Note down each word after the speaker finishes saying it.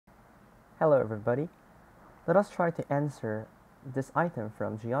Hello everybody. Let us try to answer this item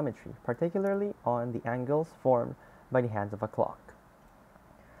from geometry, particularly on the angles formed by the hands of a clock.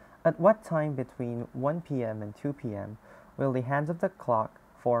 At what time between 1 p.m. and 2 p.m. will the hands of the clock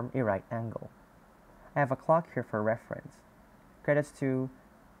form a right angle? I have a clock here for reference. Credits to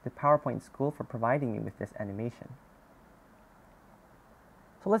the PowerPoint school for providing me with this animation.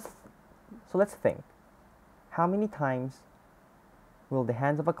 So let's think. How many times will the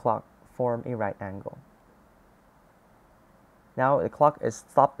hands of a clock form a right angle? Now the clock is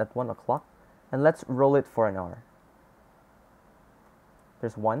stopped at 1 o'clock, and let's roll it for an hour.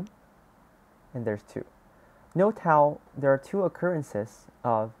 There's 1 and there's 2. Note how there are 2 occurrences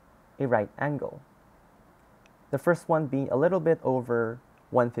of a right angle. The first one being a little bit over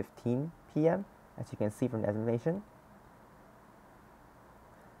 1:15 p.m., as you can see from the animation,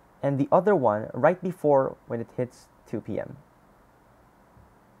 and the other one right before when it hits 2 p.m.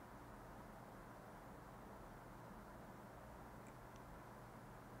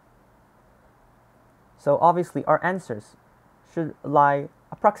 So obviously our answers should lie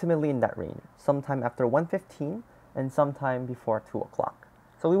approximately in that range, sometime after 1:15 and sometime before 2 o'clock.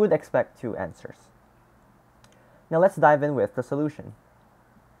 So we would expect 2 answers. Now let's dive in with the solution.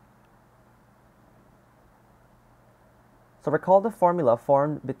 So recall the formula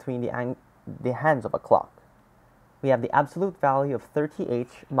formed between the hands of a clock. We have the absolute value of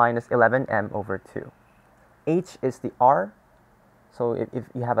 30h minus 11m over 2. H is the R, so if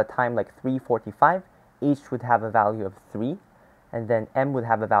you have a time like 3:45, H would have a value of 3, and then M would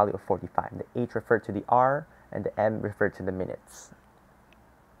have a value of 45. The H referred to the R, and the M referred to the minutes.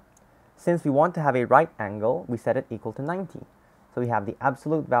 Since we want to have a right angle, we set it equal to 90. So we have the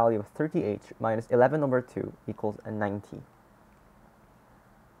absolute value of 30h minus 11 over 2 equals 90.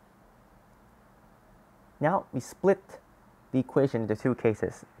 Now we split the equation into 2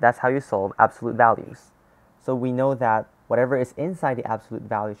 cases. That's how you solve absolute values. So we know that whatever is inside the absolute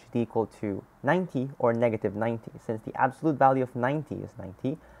value should equal to 90 or negative 90, since the absolute value of 90 is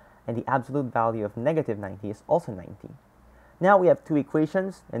 90, and the absolute value of negative 90 is also 90. Now we have 2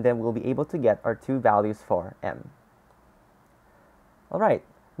 equations, and then we'll be able to get our 2 values for m. Alright,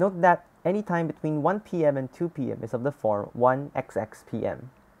 note that any time between 1 p.m. and 2 p.m. is of the form 1xx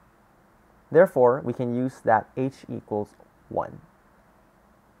p.m. Therefore, we can use that h equals 1.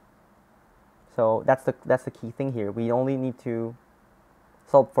 So that's the key thing here. We only need to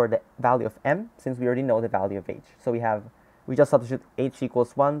solve for the value of m, since we already know the value of h. So we just substitute h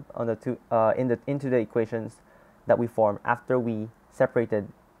equals 1 on the into the equations that we formed after we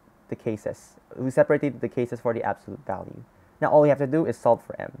separated the cases. We separated the cases for the absolute value. Now all we have to do is solve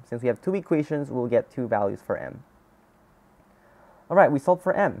for m. Since we have 2 equations, we'll get 2 values for m. Alright, we solved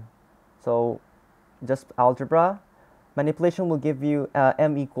for m. So just algebra. Manipulation will give you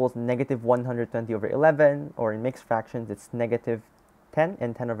m equals negative 120 over 11, or in mixed fractions, it's negative 10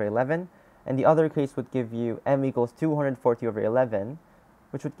 and 10 over 11. And the other case would give you m equals 240 over 11,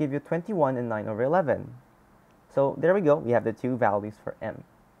 which would give you 21 and 9 over 11. So there we go, we have the 2 values for m.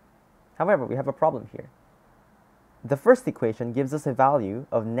 However, we have a problem here. The first equation gives us a value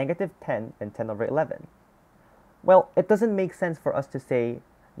of negative 10 and 10 over 11. Well, it doesn't make sense for us to say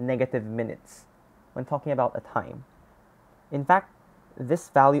negative minutes when talking about a time. In fact, this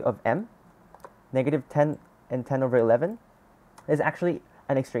value of m, negative 10 and 10 over 11, is actually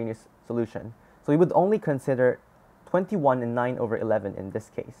an extraneous solution. So we would only consider 21 and 9 over 11 in this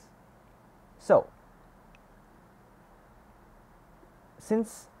case. So,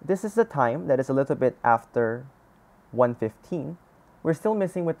 since this is the time that is a little bit after 1:15, we're still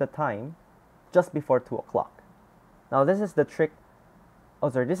missing with the time just before 2 o'clock. Now this is the trick.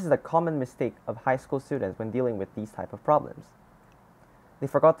 This is the common mistake of high school students when dealing with these type of problems. They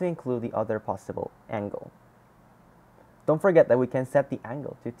forgot to include the other possible angle. Don't forget that we can set the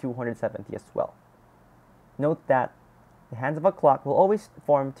angle to 270 as well. Note that the hands of a clock will always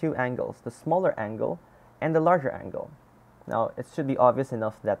form 2 angles, the smaller angle and the larger angle. Now it should be obvious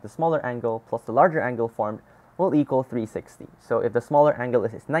enough that the smaller angle plus the larger angle formed will equal 360. So if the smaller angle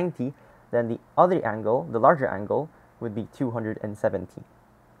is 90, then the other angle, the larger angle, would be 270.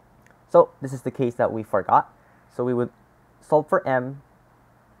 So this is the case that we forgot. So we would solve for m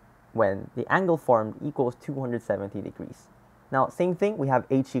when the angle formed equals 270 degrees. Now same thing, we have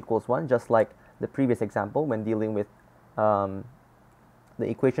h equals 1, just like the previous example when dealing with the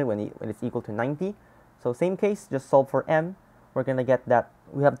equation when it's equal to 90. So same case, just solve for m. We're going to get that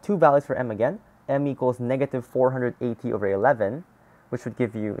we have 2 values for m again. M equals negative 480 over 11, which would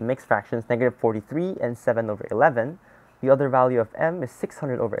give you, in mixed fractions, negative 43 and 7 over 11. The other value of m is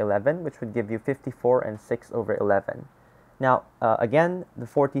 600 over 11, which would give you 54 and 6 over 11. Now, again,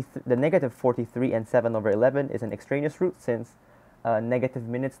 the negative 43 and 7 over 11 is an extraneous root, since negative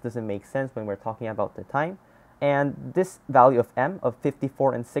minutes doesn't make sense when we're talking about the time. And this value of m of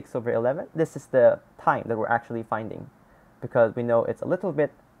 54 and 6 over 11, this is the time that we're actually finding, because we know it's a little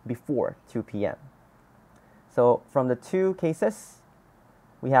bit before 2 p.m. So from the two cases,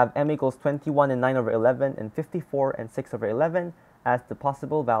 we have m equals 21 and 9 over 11 and 54 and 6 over 11 as the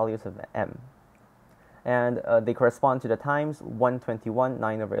possible values of m. And they correspond to the times 1:21,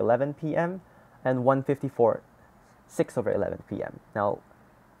 9 over 11 p.m. and 1:54, 6 over 11 p.m. Now,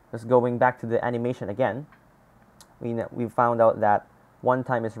 just going back to the animation again, we found out that one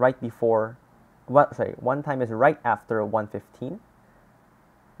time is right before, one time is right after 1:15,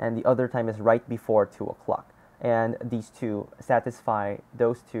 and the other time is right before 2 o'clock. And these two satisfy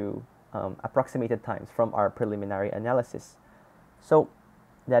those two approximated times from our preliminary analysis. So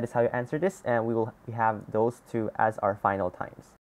that is how you answer this, and we have those two as our final times.